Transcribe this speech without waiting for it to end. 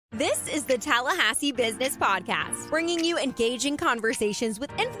This is the Tallahassee Business Podcast, bringing you engaging conversations with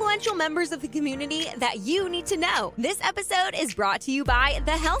influential members of the community that you need to know. This episode is brought to you by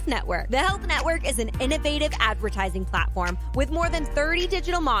The Health Network. The Health Network is an innovative advertising platform with more than 30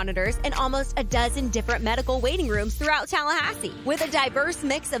 digital monitors and almost a dozen different medical waiting rooms throughout Tallahassee. With a diverse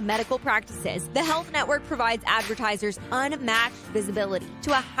mix of medical practices, The Health Network provides advertisers unmatched visibility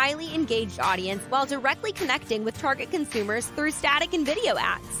to a highly engaged audience while directly connecting with target consumers through static and video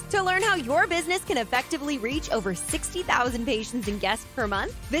ads. To learn how your business can effectively reach over 60,000 patients and guests per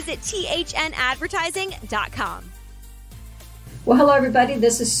month, visit thnadvertising.com. Well, hello, everybody.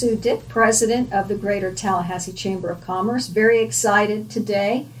 This is Sue Dick, president of the Greater Tallahassee Chamber of Commerce. Very excited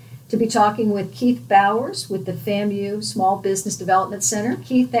today to be talking with Keith Bowers with the FAMU Small Business Development Center.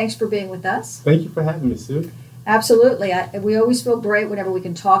 Keith, thanks for being with us. Thank you for having me, Sue. Absolutely. We always feel great whenever we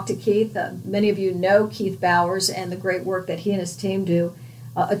can talk to Keith. Many of you know Keith Bowers and the great work that he and his team do.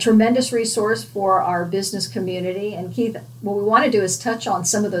 A tremendous resource for our business community. And Keith, what we want to do is touch on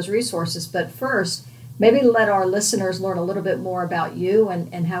some of those resources. But first, maybe let our listeners learn a little bit more about you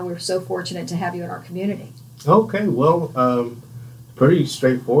and how we're so fortunate to have you in our community. Okay, well, pretty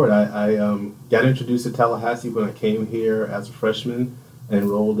straightforward. I got introduced to Tallahassee when I came here as a freshman,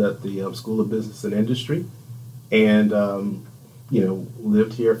 enrolled at the School of Business and Industry, and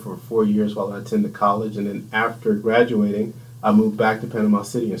lived here for 4 years while I attended college. And then after graduating, I moved back to Panama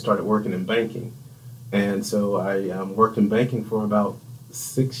City and started working in banking. And so I worked in banking for about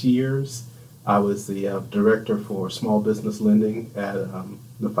 6 years. I was the director for small business lending at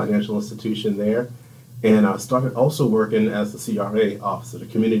the financial institution there. And I started also working as the CRA officer, the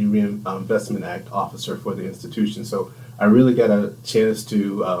Community Reinvestment Act officer for the institution. So I really got a chance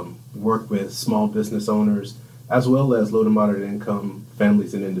to work with small business owners as well as low to moderate income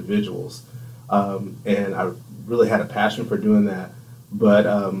families and individuals. And I really had a passion for doing that. But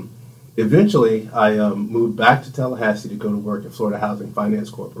eventually I moved back to Tallahassee to go to work at Florida Housing Finance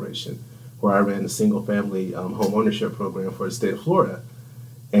Corporation, where I ran the single family home ownership program for the state of Florida.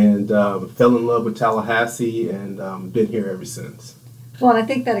 And fell in love with Tallahassee and been here ever since. Well, and I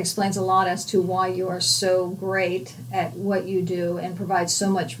think that explains a lot as to why you are so great at what you do and provide so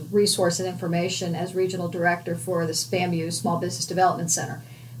much resource and information as regional director for the FAMU Small Business Development Center.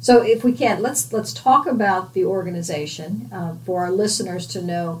 So if we can, let's talk about the organization for our listeners to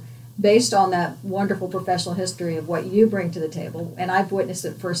know, based on that wonderful professional history of what you bring to the table, and I've witnessed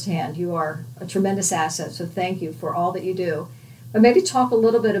it firsthand. You are a tremendous asset, so thank you for all that you do. But maybe talk a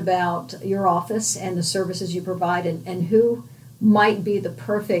little bit about your office and the services you provide and who might be the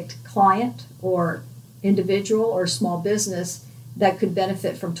perfect client or individual or small business that could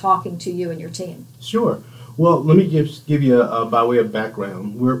benefit from talking to you and your team. Sure. Well, let me give you by way of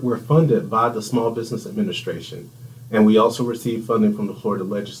background. We're funded by the Small Business Administration, and we also receive funding from the Florida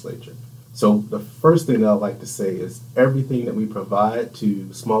legislature. So the first thing that I'd like to say is everything that we provide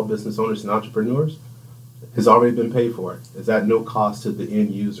to small business owners and entrepreneurs has already been paid for. It's at no cost to the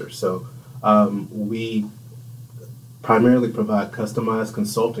end user. So we primarily provide customized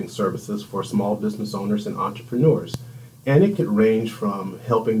consulting services for small business owners and entrepreneurs. And it could range from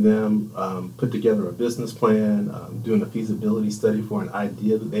helping them put together a business plan, doing a feasibility study for an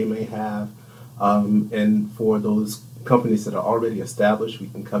idea that they may have. And for those companies that are already established, we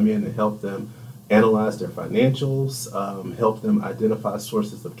can come in and help them analyze their financials, help them identify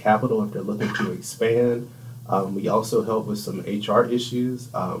sources of capital if they're looking to expand. We also help with some HR issues.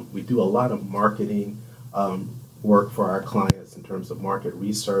 We do a lot of marketing work for our clients in terms of market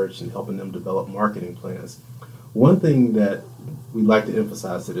research and helping them develop marketing plans. One thing that we like to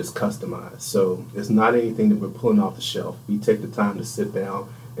emphasize that is customized. So it's not anything that we're pulling off the shelf. We take the time to sit down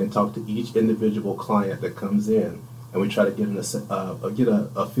and talk to each individual client that comes in, and we try to get a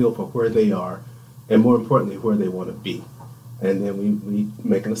feel for where they are, and more importantly, where they want to be. And then we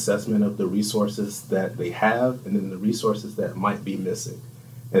make an assessment of the resources that they have and then the resources that might be missing.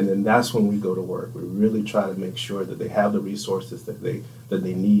 And then that's when we go to work. We really try to make sure that they have the resources that they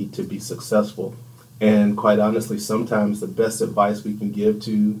need to be successful. And quite honestly, sometimes the best advice we can give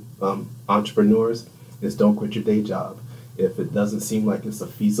to entrepreneurs is don't quit your day job. If it doesn't seem like it's a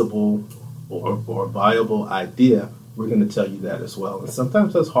feasible or viable idea, we're going to tell you that as well. And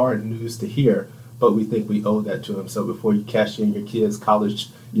sometimes that's hard news to hear, but we think we owe that to them. So before you cash in your kids' college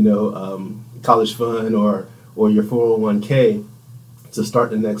fund or your 401k to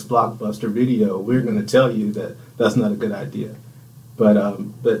start the next blockbuster video, we're going to tell you that that's not a good idea. But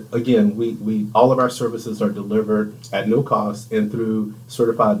again, we all of our services are delivered at no cost and through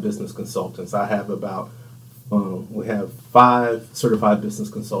certified business consultants. I have we have 5 certified business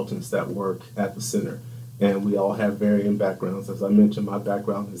consultants that work at the center. and we all have varying backgrounds. As I mentioned, my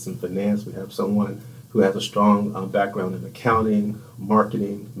background is in finance. We have someone who has a strong background in accounting,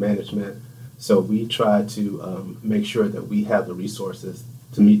 marketing, management. So we try to make sure that we have the resources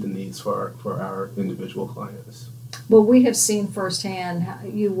to meet the needs for our individual clients. Well, we have seen firsthand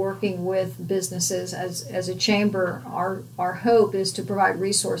you working with businesses as a chamber. Our hope is to provide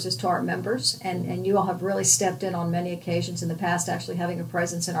resources to our members, and you all have really stepped in on many occasions in the past, actually having a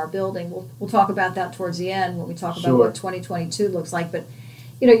presence in our building. We'll talk about that towards the end when we talk about what 2022 looks like. But,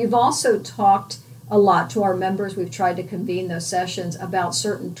 you've also talked a lot to our members. We've tried to convene those sessions about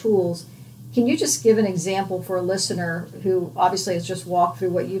certain tools. Can you just give an example for a listener who obviously has just walked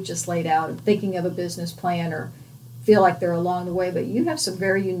through what you've just laid out, thinking of a business plan or feel like they're along the way, but you have some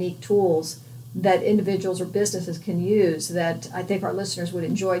very unique tools that individuals or businesses can use that I think our listeners would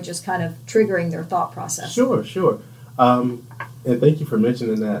enjoy, just kind of triggering their thought process? Sure. And thank you for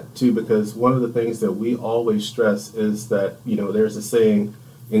mentioning that too, because one of the things that we always stress is that, there's a saying,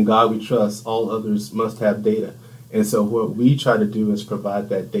 in God we trust, all others must have data. And so what we try to do is provide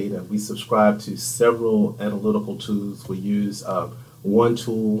that data. We subscribe to several analytical tools. We use one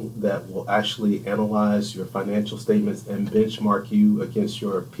tool that will actually analyze your financial statements and benchmark you against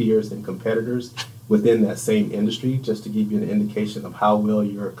your peers and competitors within that same industry, just to give you an indication of how well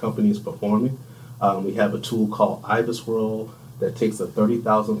your company is performing. We have a tool called Ibis World that takes a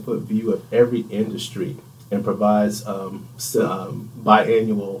 30,000-foot view of every industry and provides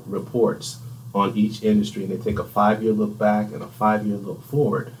biannual reports on each industry, and they take a 5-year look back and a 5-year look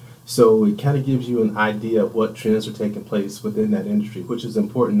forward. So it kind of gives you an idea of what trends are taking place within that industry, which is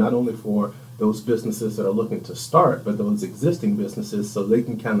important not only for those businesses that are looking to start, but those existing businesses, so they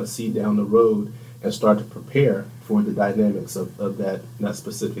can kind of see down the road and start to prepare for the dynamics of that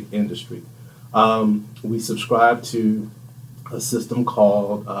specific industry. We subscribe to a system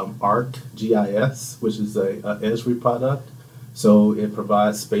called ArcGIS, which is a Esri product. So it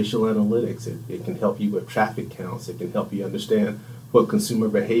provides spatial analytics. It can help you with traffic counts. It can help you understand what consumer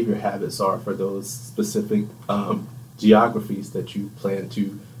behavior habits are for those specific geographies that you plan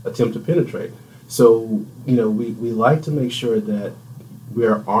to attempt to penetrate. So, we like to make sure that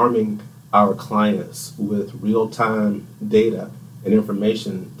we're arming our clients with real-time data and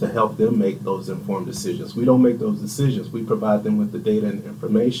information to help them make those informed decisions. We don't make those decisions. We provide them with the data and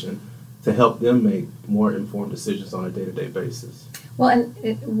information to help them make more informed decisions on a day-to-day basis. Well,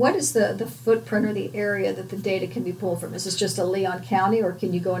 and what is the footprint or the area that the data can be pulled from? Is this just a Leon County, or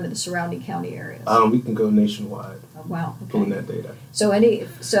can you go into the surrounding county areas? We can go nationwide. Oh, wow. Okay. Pulling that data. So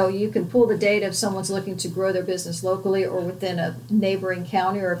you can pull the data if someone's looking to grow their business locally or within a neighboring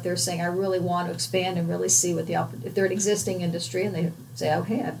county, or if they're saying, I really want to expand and really see what if they're an existing industry and they say,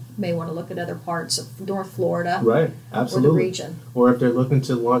 okay, I may want to look at other parts of North Florida. Right, absolutely. Or the region. Or if they're looking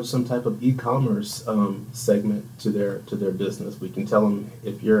to launch some type of e-commerce segment to their business, we can tell them,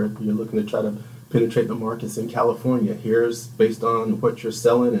 if you're looking to try to penetrate the markets in California, here's, based on what you're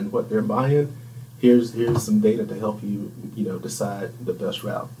selling and what they're buying, here's some data to help you decide the best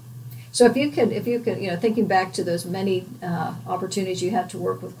route. So if you could thinking back to those many opportunities you have to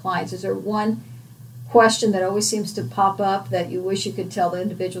work with clients, is there one question that always seems to pop up that you wish you could tell the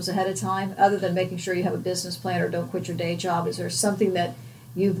individuals ahead of time, other than making sure you have a business plan or don't quit your day job? Is there something that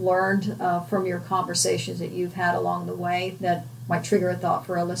you've learned from your conversations that you've had along the way that might trigger a thought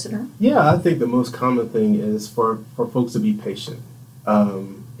for a listener? Yeah, I think the most common thing is for folks to be patient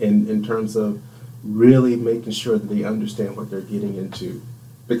in terms of really making sure that they understand what they're getting into.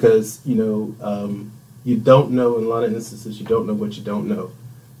 Because, you don't know, in a lot of instances, you don't know what you don't know.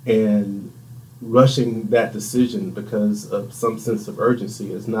 And rushing that decision because of some sense of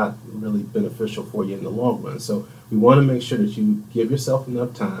urgency is not really beneficial for you in the long run. So we want to make sure that you give yourself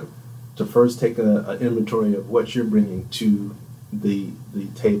enough time to first take an inventory of what you're bringing to the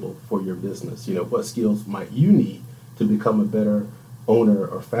table for your business. What skills might you need to become a better owner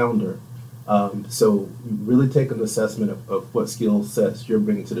or founder. So really take an assessment of what skill sets you're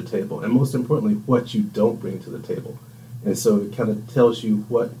bringing to the table, and most importantly, what you don't bring to the table. And so it kind of tells you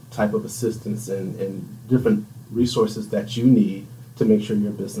what type of assistance and different resources that you need to make sure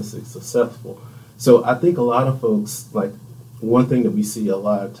your business is successful. So I think a lot of folks, like, one thing that we see a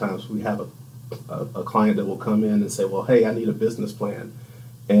lot of times, we have a client that will come in and say, well, hey, I need a business plan.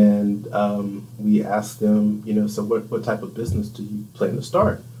 And we ask them, so what type of business do you plan to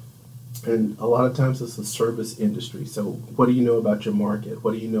start? And a lot of times it's the service industry. So what do you know about your market?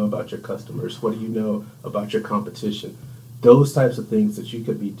 What do you know about your customers? What do you know about your competition? Those types of things that you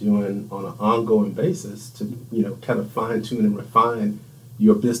could be doing on an ongoing basis to, kind of fine tune and refine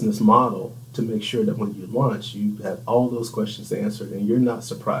your business model to make sure that when you launch, you have all those questions answered and you're not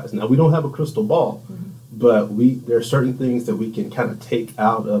surprised. Now, we don't have a crystal ball, but there are certain things that we can kind of take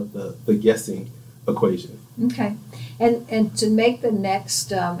out of the guessing equation. Okay. And to make the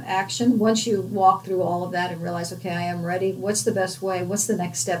next action, once you walk through all of that and realize, okay, I am ready, what's the best way? What's the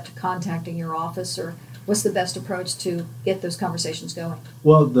next step to contacting your office, or what's the best approach to get those conversations going?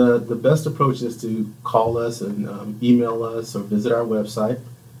 Well, the best approach is to call us and email us or visit our website.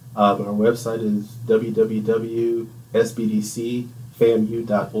 Our website is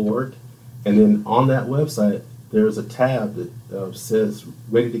www.sbdcfamu.org. And then on that website, there's a tab that says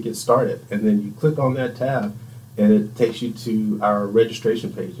ready to get started. And then you click on that tab and it takes you to our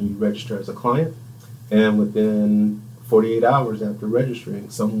registration page, and you register as a client. And within 48 hours after registering,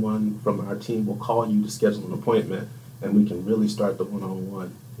 someone from our team will call you to schedule an appointment, and we can really start the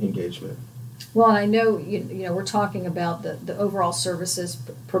one-on-one engagement. Well, I know you know we're talking about the overall services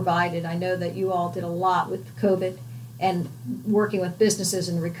provided. I know that you all did a lot with COVID and working with businesses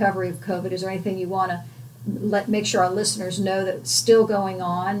in the recovery of COVID. Is there anything you want to make sure our listeners know that it's still going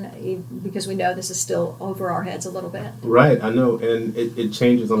on, because we know this is still over our heads a little bit? Right, I know, and it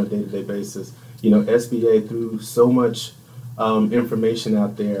changes on a day-to-day basis. You know, SBA threw so much information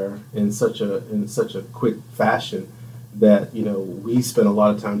out there in such a quick fashion that, you know, we spent a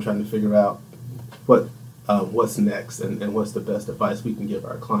lot of time trying to figure out what's next and what's the best advice we can give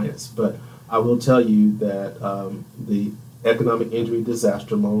our clients. But I will tell you that the economic injury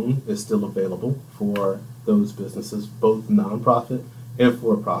disaster loan is still available for those businesses, both nonprofit and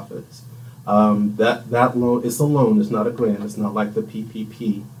for-profits. That loan, it's a loan, it's not a grant, it's not like the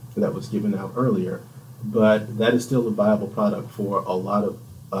PPP that was given out earlier, but that is still a viable product for a lot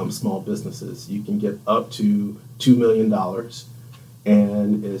of small businesses. You can get up to $2 million,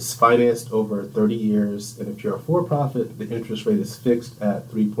 and it's financed over 30 years. And if you're a for-profit, the interest rate is fixed at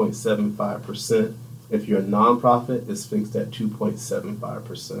 3.75%. If you're a nonprofit, it's fixed at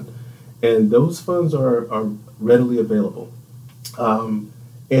 2.75%. And those funds are readily available. And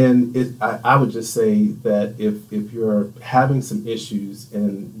I would just say that if you're having some issues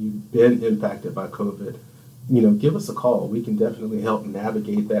and you've been impacted by COVID, you know, give us a call. We can definitely help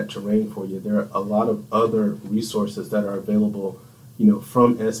navigate that terrain for you. There are a lot of other resources that are available, you know,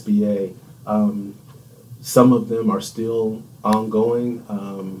 from SBA. Some of them are still ongoing.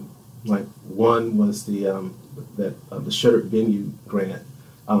 Like one was the shuttered venue grant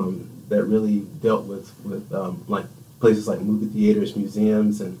that really dealt with like places like movie theaters,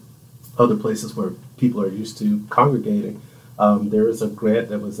 museums, and other places where people are used to congregating. There is a grant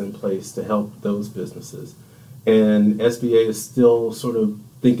that was in place to help those businesses. And SBA is still sort of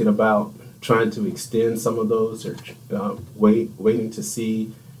thinking about trying to extend some of those, or waiting to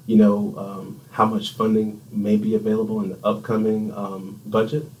see, you know, how much funding may be available in the upcoming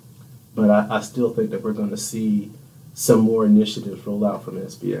budget. But I still think that we're going to see some more initiatives roll out from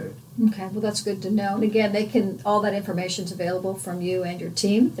SBA. Okay, well, that's good to know. And again, all that information's available from you and your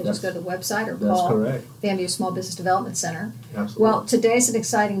team. They just go to the website or call FAMU Small Business Development Center. Absolutely. Well, today's an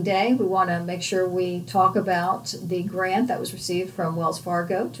exciting day. We want to make sure we talk about the grant that was received from Wells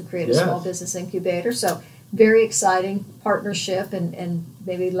Fargo to create a small business incubator. So very exciting partnership, and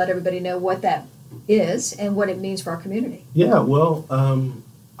maybe let everybody know what that is and what it means for our community. Yeah, well,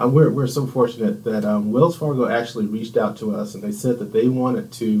 we're so fortunate that Wells Fargo actually reached out to us, and they said that they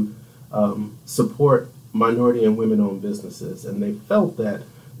wanted to support minority and women-owned businesses, and they felt that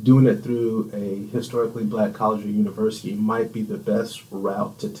doing it through a historically black college or university might be the best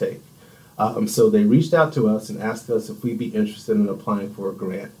route to take. So they reached out to us and asked us if we'd be interested in applying for a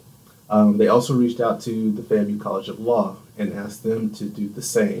grant. They also reached out to the FAMU College of Law and asked them to do the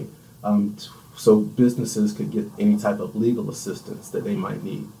same, so businesses could get any type of legal assistance that they might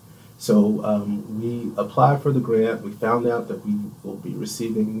need. So we applied for the grant. We found out that we will be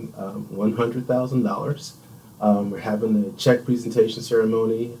receiving $100,000. We're having a check presentation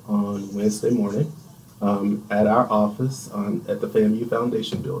ceremony on Wednesday morning at our office at the FAMU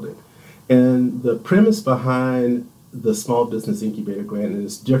Foundation building. And the premise behind the Small Business Incubator Grant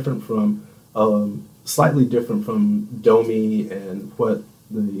is different from, slightly different from DOMI and what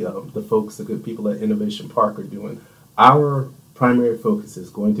the folks, the good people at Innovation Park are doing. Our primary focus is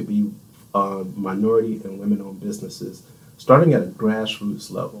going to be on minority and women-owned businesses, starting at a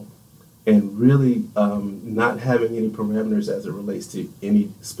grassroots level, and really not having any parameters as it relates to any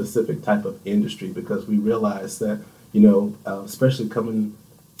specific type of industry, because we realize that, you know, especially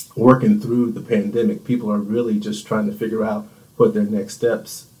working through the pandemic, people are really just trying to figure out what their next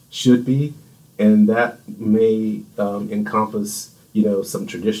steps should be, and that may encompass, you know, some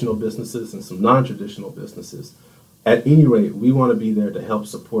traditional businesses and some non-traditional businesses. At any rate, we want to be there to help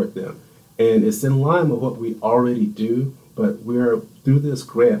support them. And it's in line with what we already do But through this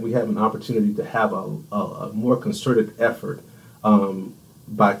grant, we have an opportunity to have a more concerted effort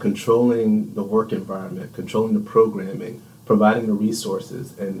by controlling the work environment, controlling the programming, providing the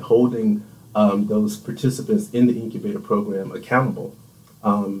resources, and holding those participants in the incubator program accountable.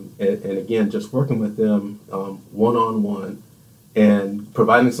 And again, just working with them one-on-one and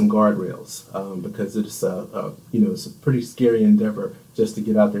providing some guardrails because it's it's a pretty scary endeavor just to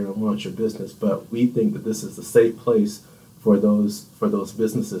get out there and launch your business. But we think that this is a safe place for those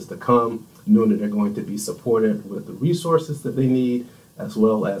businesses to come, knowing that they're going to be supported with the resources that they need, as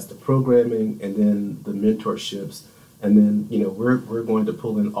well as the programming and then the mentorships. And then, we're going to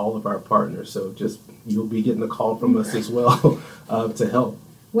pull in all of our partners. So you'll be getting a call from us as well to help.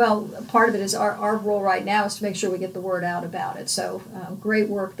 Well, part of it is our role right now is to make sure we get the word out about it. So great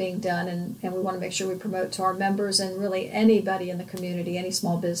work being done, and we want to make sure we promote to our members and really anybody in the community, any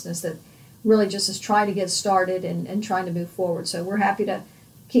small business that really just is trying to get started and trying to move forward. So we're happy to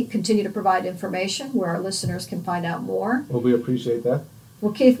continue to provide information where our listeners can find out more. Well, we appreciate that.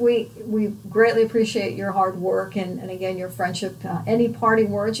 Well, Keith, we greatly appreciate your hard work and again, your friendship. Any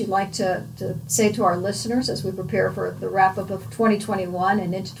parting words you'd like to say to our listeners as we prepare for the wrap-up of 2021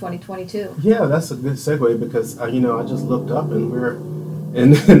 and into 2022? Yeah, that's a good segue because, I just looked up and we're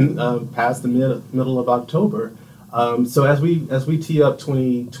past the middle of October. So as we tee up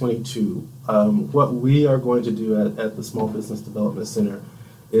 2022, what we are going to do at the Small Business Development Center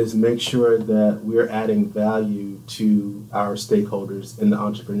is make sure that we're adding value to our stakeholders in the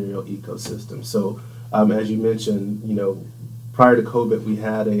entrepreneurial ecosystem. So as you mentioned, prior to COVID, we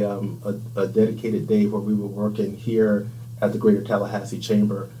had a dedicated day where we were working here at the Greater Tallahassee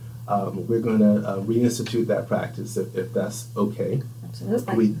Chamber. We're going to reinstitute that practice if that's okay.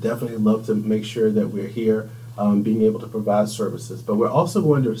 Absolutely. We definitely love to make sure that we're here being able to provide services. But we're also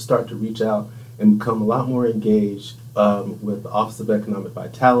going to start to reach out and become a lot more engaged with the Office of Economic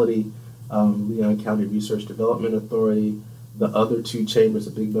Vitality, Leon County Research Development Authority, the other two chambers,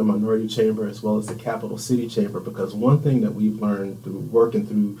 the Big Bend Minority Chamber, as well as the Capital City Chamber, because one thing that we've learned through working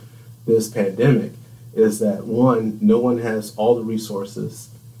through this pandemic is that, one, no one has all the resources,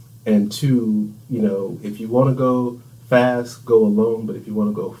 and two, if you want to go fast, go alone, but if you want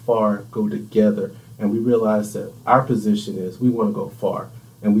to go far, go together. And we realize that our position is we want to go far.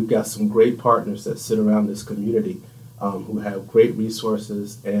 And we've got some great partners that sit around this community who have great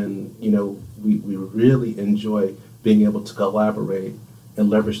resources, and we really enjoy being able to collaborate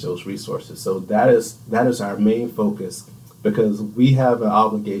and leverage those resources. So that is our main focus, because we have an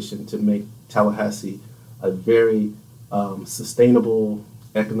obligation to make Tallahassee a very sustainable,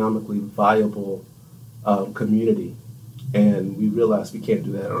 economically viable community, and we realize we can't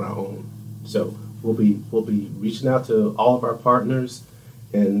do that on our own. So we'll be reaching out to all of our partners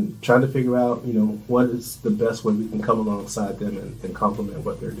and trying to figure out, what is the best way we can come alongside them and complement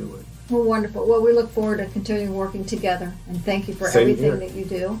what they're doing. Well, wonderful. Well, we look forward to continuing working together, and thank you for everything that you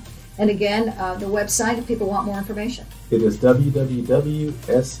do. And again, the website, if people want more information. It is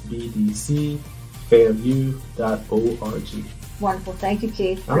www.sbdcfamu.org. Wonderful. Thank you,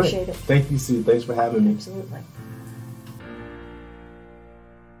 Keith. Appreciate it. Thank you, Sue. Thanks for having me. Absolutely.